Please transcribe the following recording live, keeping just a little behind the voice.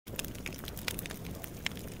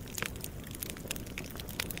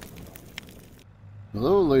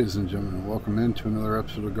Hello ladies and gentlemen, and welcome into another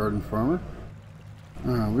episode of Garden Farmer.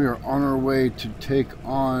 We are on our way to take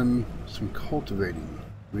on some cultivating.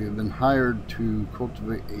 We have been hired to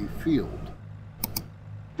cultivate a field.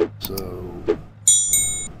 So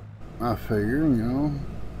I figure,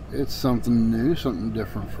 it's something new, something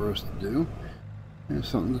different for us to do, and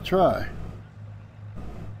something to try.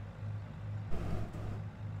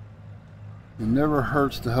 It never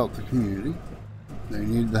hurts to help the community. They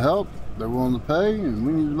need the help, they're willing to pay, and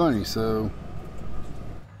we need the money, so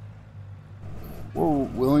we're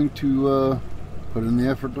willing to put in the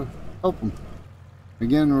effort to help them.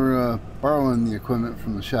 Again, we're borrowing the equipment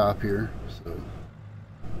from the shop here, so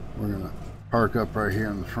we're going to park up right here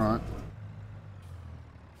in the front.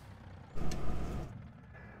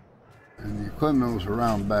 And the equipment was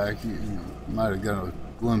around back, you might have got a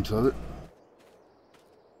glimpse of it.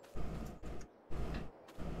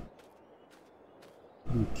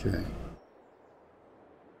 Okay.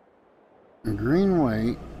 A green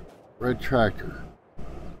white, red tractor.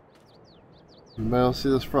 Anybody else see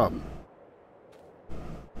this problem?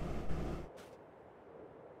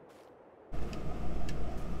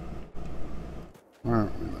 Where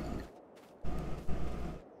aren't we?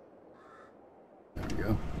 There we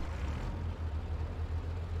go.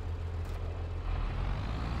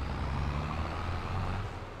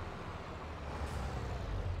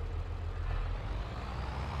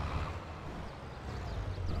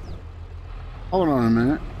 Hold on a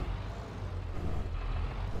minute.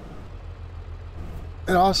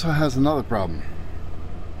 It also has another problem.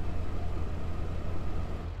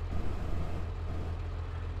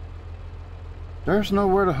 There's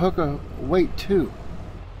nowhere to hook a weight to.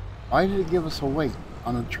 Why did it give us a weight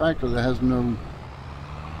on a tractor that has no...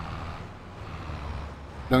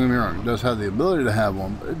 Don't get me wrong, it does have the ability to have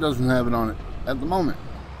one, but it doesn't have it on it at the moment.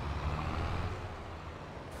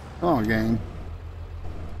 Come on, game.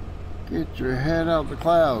 Get your head out the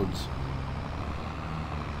clouds.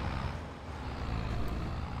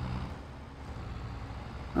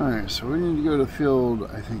 Alright, so we need to go to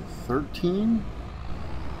field, I think, 13.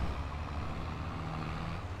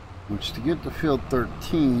 Which, to get to field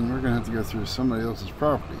 13, we're going to have to go through somebody else's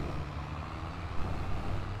property.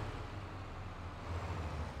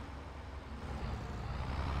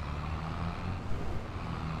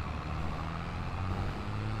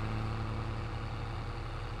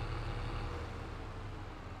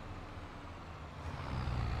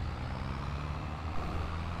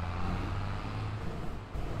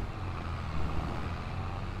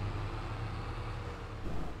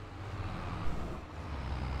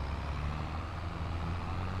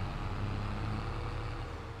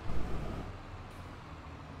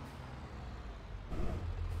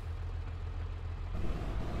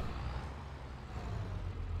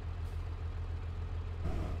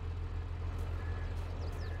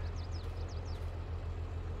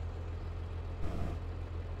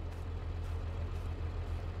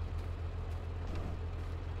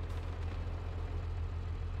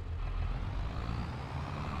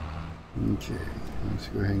 Okay, let's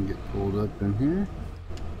go ahead and get pulled up in here.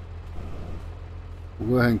 We'll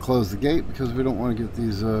go ahead and close the gate because we don't want to get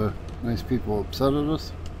these nice people upset at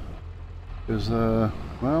us. Because,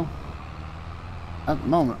 well, at the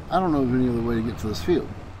moment, I don't know of any other way to get to this field.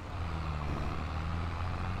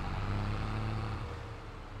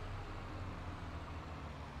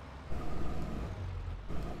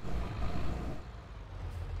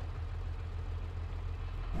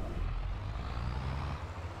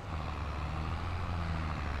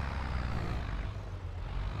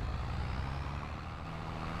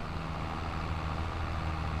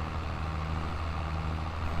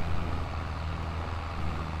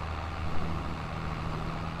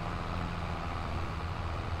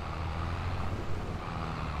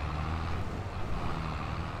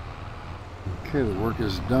 Okay, the work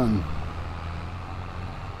is done.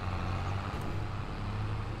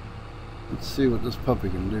 Let's see what this puppy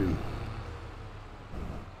can do.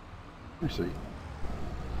 Let's see.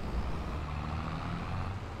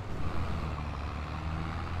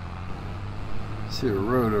 See a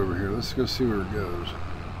road over here. Let's go see where it goes.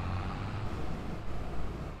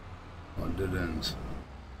 Oh, it dead ends.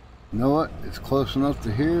 You know what? It's close enough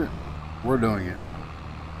to here. We're doing it.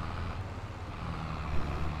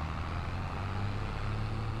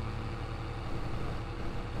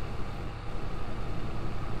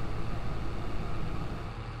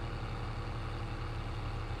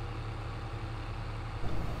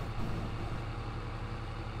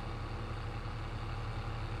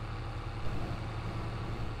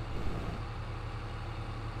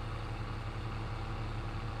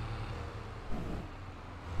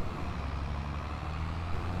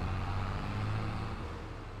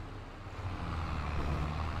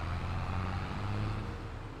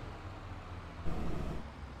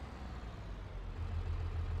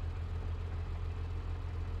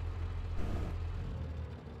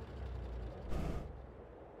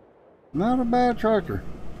 Not a bad tractor.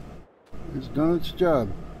 It's done its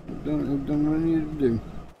job. It's done what it needed to do.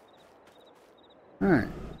 Alright.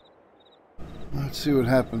 Let's see what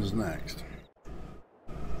happens next.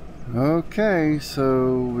 Okay,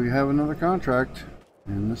 so we have another contract.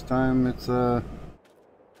 And this time it's a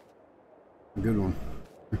good one.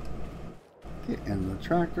 Get in the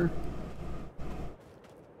tractor.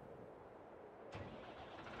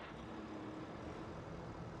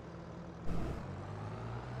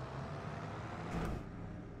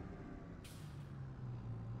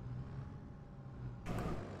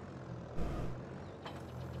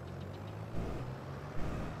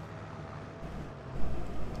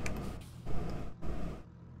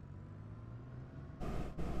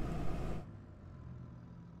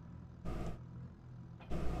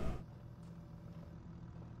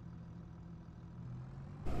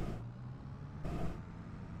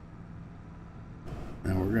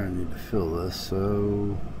 And we're going to need to fill this,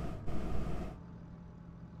 so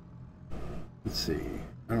let's see.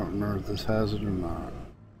 I don't remember if this has it or not.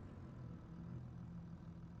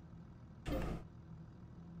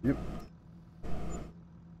 Yep.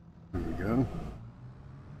 There we go.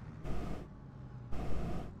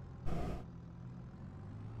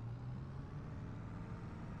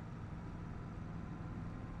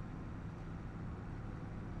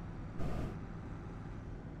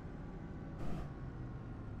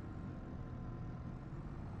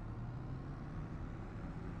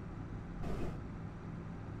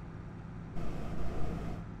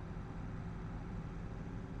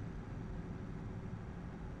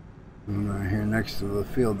 And right here next to the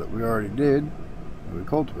field that we already did, that we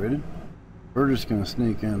cultivated, we're just going to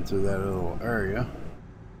sneak into that little area.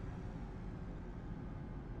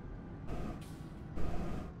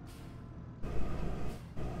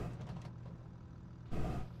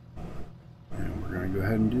 And we're going to go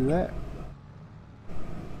ahead and do that.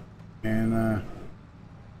 And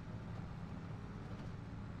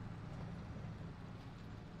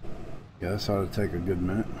yeah, this ought to take a good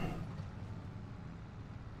minute.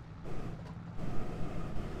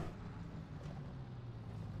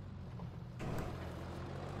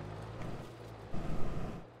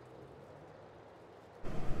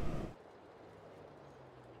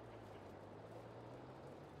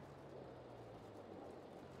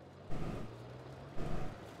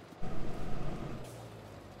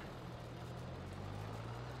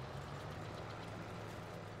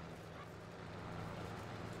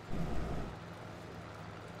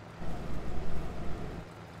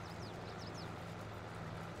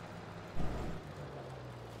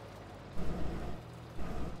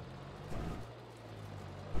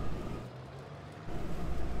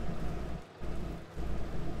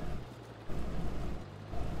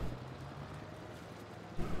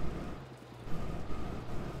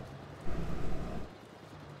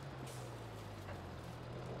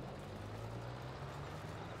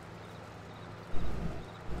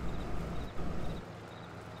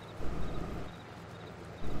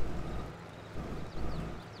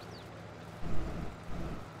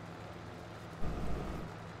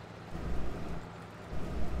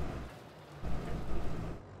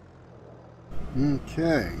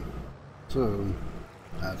 Okay, so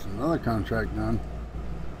that's another contract done.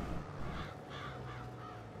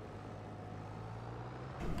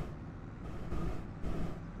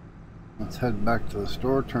 Let's head back to the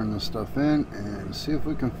store, turn this stuff in, and see if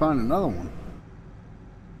we can find another one.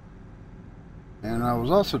 And I was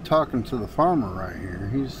also talking to the farmer right here.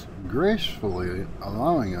 He's gracefully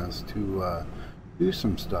allowing us to do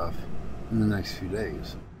some stuff in the next few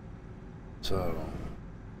days. So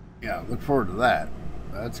yeah, look forward to that.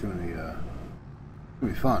 That's gonna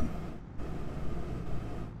be fun.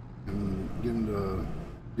 And getting to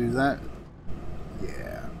do that,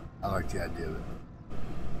 yeah, I like the idea of it.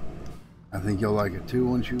 I think you'll like it too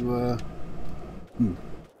once you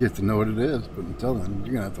get to know what it is. But until then,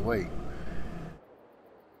 you're gonna have to wait.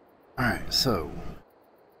 All right, so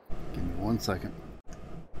give me 1 second.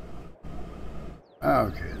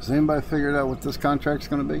 Okay, has anybody figured out what this contract's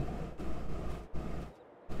gonna be?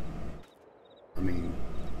 I mean,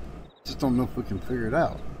 just don't know if we can figure it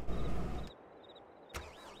out.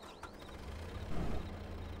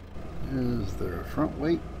 Is there a front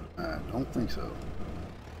weight? I don't think so.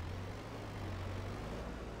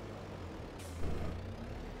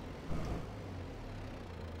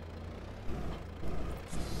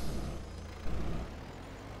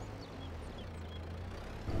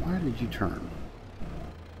 Why did you turn?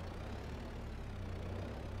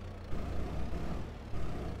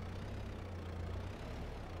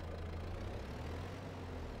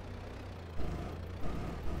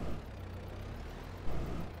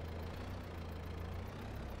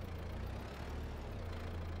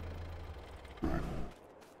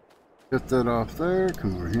 Get that off there.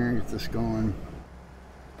 Come over here and get this going.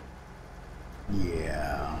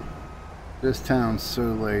 Yeah. This town's so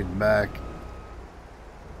laid back.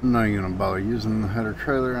 I'm not even going to bother using the header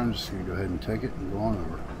trailer. I'm just going to go ahead and take it and go on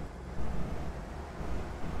over.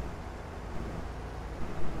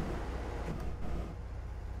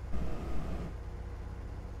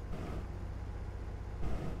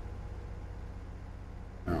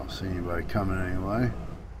 I don't see anybody coming anyway.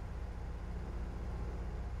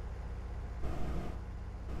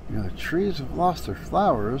 Yeah, the trees have lost their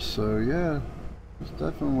flowers, so yeah, it's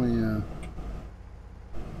definitely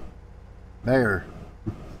bare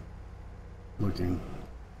looking.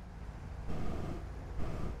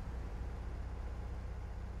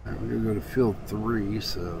 Alright, we're gonna go to field 3,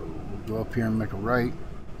 so we'll go up here and make a right,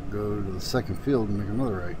 go to the second field and make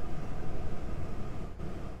another right.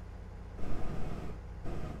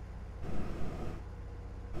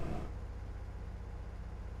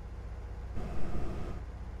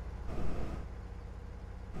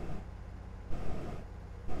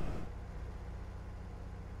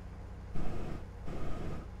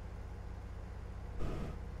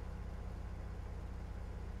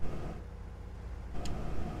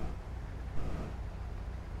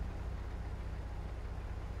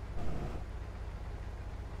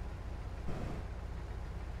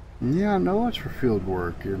 Yeah, I know it's for field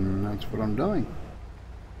work, and that's what I'm doing.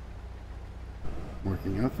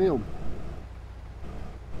 Working in a field.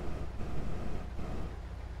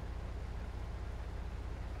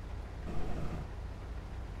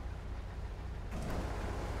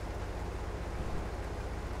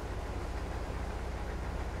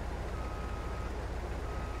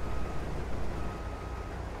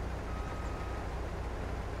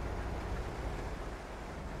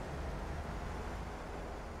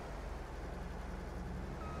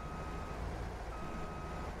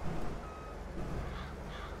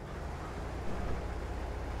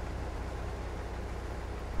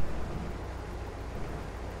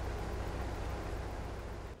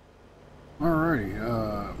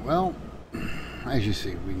 Alrighty, well, as you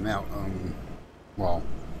see, we now own, well,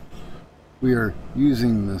 we are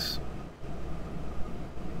using this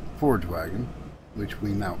forage wagon, which we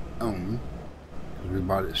now own, because we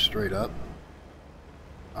bought it straight up,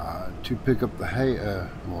 to pick up the hay,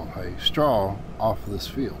 straw off of this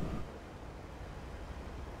field.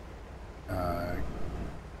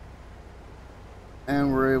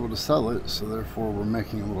 And we're able to sell it, so therefore we're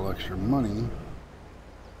making a little extra money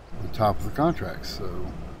on top of the contract, so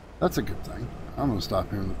that's a good thing. I'm going to stop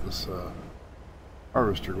here and let this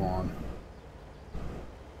harvester go on.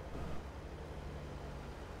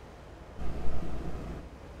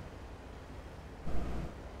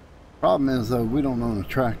 Problem is though, we don't own a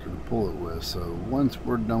tractor to pull it with, so once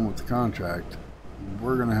we're done with the contract,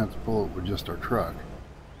 we're going to have to pull it with just our truck,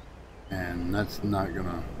 and that's not going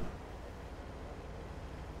to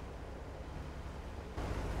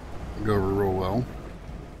go over real well.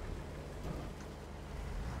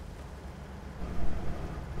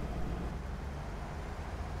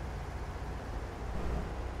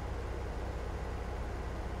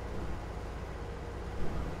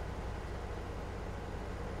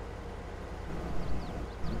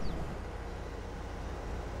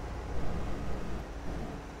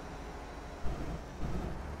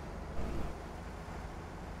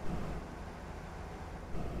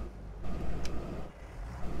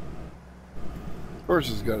 Of course,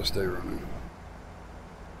 it's got to stay running.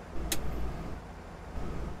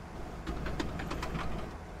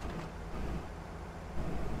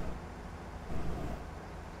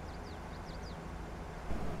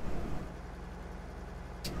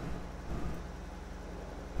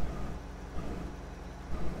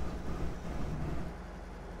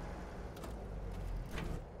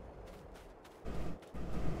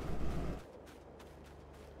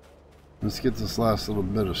 Let's get this last little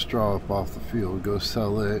bit of straw up off the field, go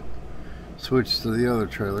sell it, switch to the other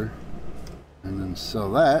trailer, and then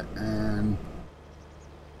sell that, and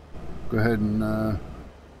go ahead and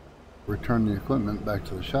return the equipment back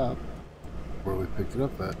to the shop where we picked it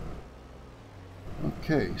up at.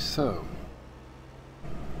 Okay, so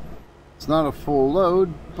it's not a full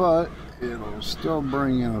load, but it'll still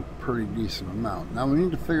bring in a pretty decent amount. Now we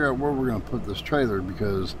need to figure out where we're going to put this trailer,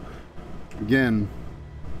 because again,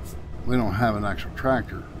 we don't have an actual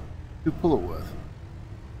tractor to pull it with.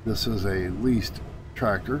 This is a leased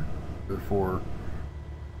tractor, therefore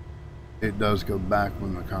it does go back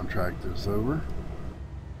when the contract is over.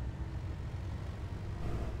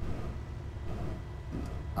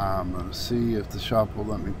 I'm going to see if the shop will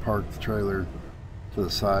let me park the trailer to the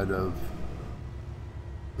side of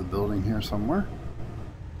the building here somewhere.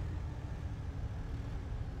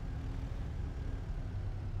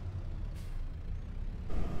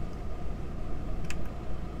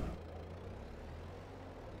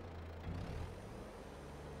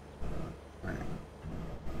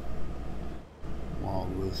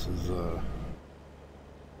 This is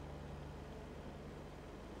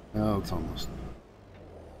oh, it's almost.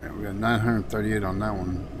 Yeah, we got 938 on that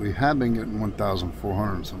one. We have been getting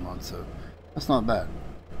 1,400 some odd, so that's not bad.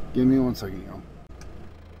 Give me 1 second, y'all.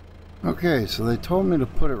 Okay, so they told me to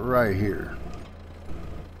put it right here.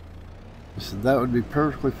 I said that would be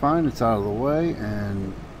perfectly fine. It's out of the way,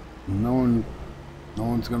 and no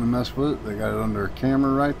one's gonna mess with it. They got it under a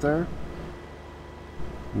camera right there.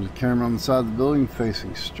 There's a camera on the side of the building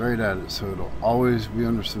facing straight at it, so it'll always be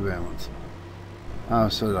under surveillance. I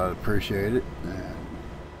said I'd appreciate it, and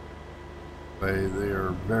they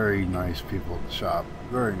are very nice people at the shop.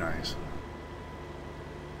 Very nice.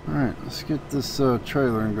 Alright, let's get this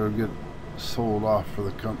trailer and go get sold off for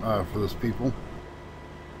the for those people.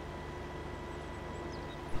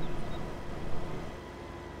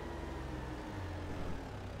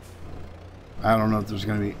 I don't know if there's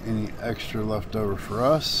going to be any extra left over for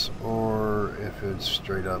us, or if it's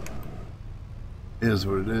straight up is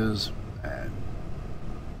what it is, and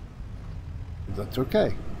that's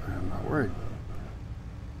okay. I'm not worried.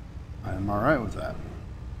 I'm alright with that.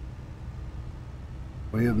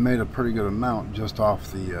 We have made a pretty good amount just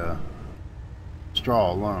off the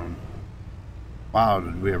straw alone. Wow,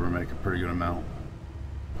 did we ever make a pretty good amount.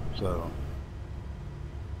 So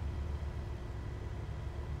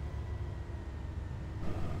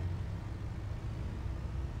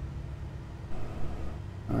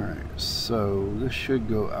alright, so this should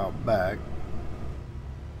go out back.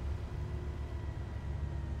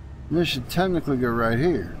 This should technically go right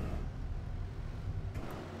here.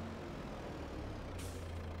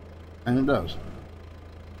 And it does.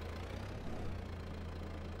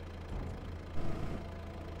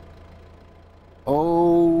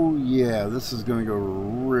 Oh yeah, this is gonna go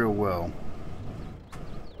real well.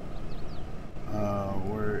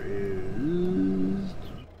 Where is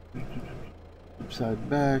upside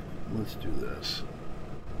back? Let's do this.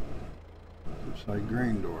 Upside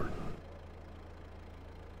grain door.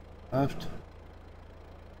 Left.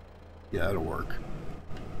 Yeah, that'll work.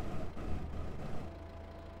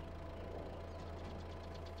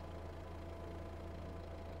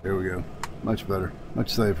 There we go. Much better. Much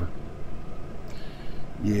safer.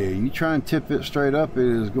 Yeah, you try and tip it straight up, it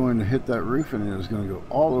is going to hit that roof and it is going to go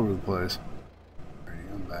all over the place. Alright,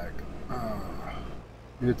 I'm back.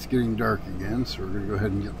 It's getting dark again, so we're going to go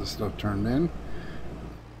ahead and get this stuff turned in.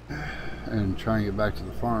 And try and get back to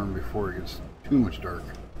the farm before it gets too much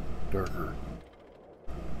darker. Gotta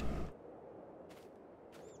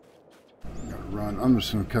run. I'm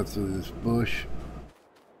just going to cut through this bush.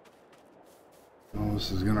 Oh,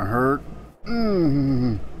 this is gonna hurt.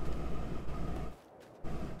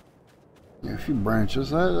 Yeah, a few branches.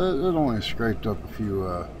 That only scraped up a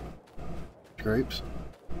few scrapes.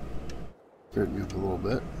 Scraped me up a little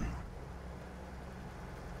bit.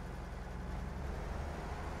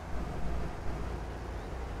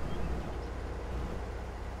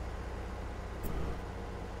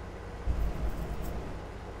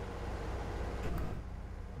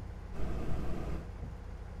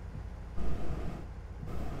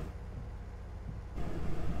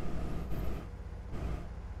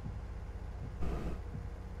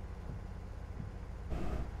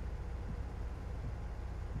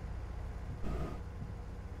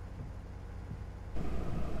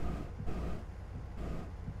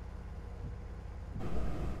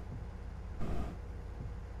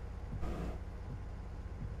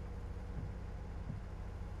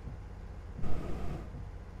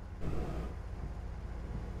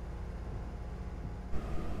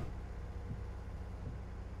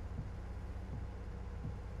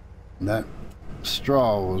 That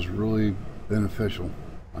straw was really beneficial.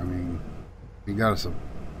 I mean, he got us a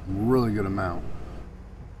really good amount.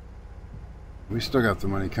 We still got the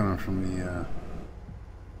money coming from the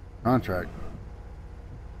contract.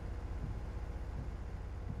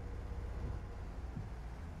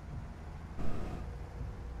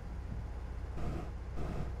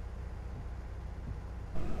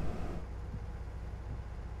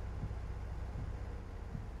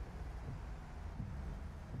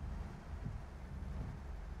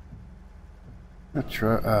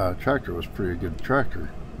 That tractor was pretty good tractor.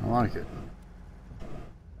 I like it.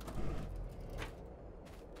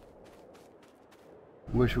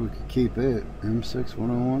 Wish we could keep it.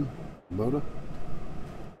 M6101 Boda.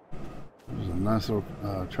 It was a nice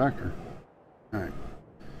little tractor. Alright.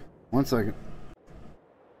 1 second.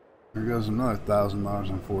 There goes another $1,000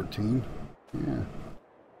 on 14. Yeah.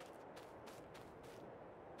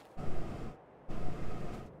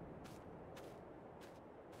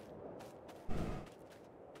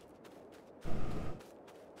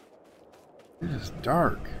 It is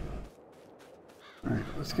dark. Alright,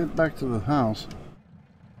 let's get back to the house.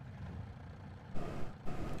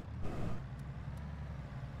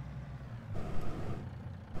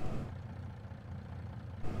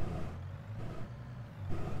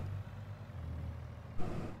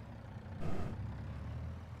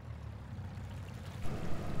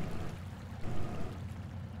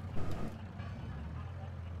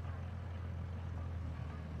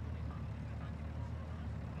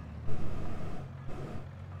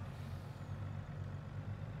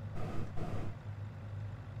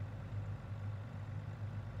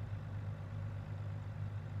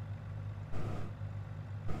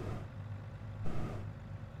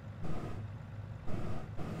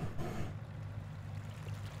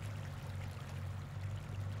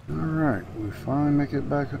 Alright, we finally made it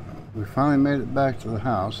back to the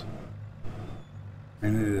house.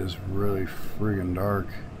 And it is really friggin' dark.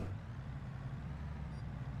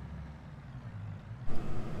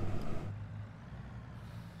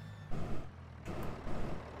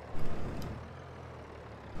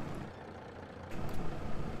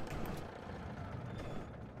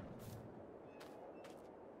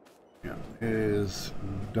 Yeah, it is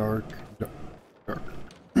dark.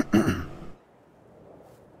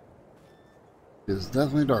 It's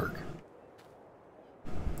definitely dark.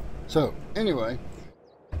 So anyway,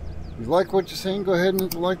 if you like what you're seeing, go ahead and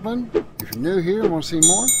hit the like button. If you're new here and want to see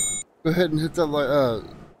more, go ahead and hit that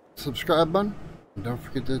subscribe button, and don't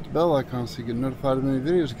forget to hit the bell icon so you get notified of any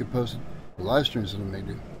videos that get posted, or live streams that I may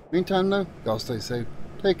do. Meantime though, y'all stay safe,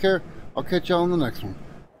 take care. I'll catch y'all on the next one.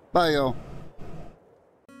 Bye y'all.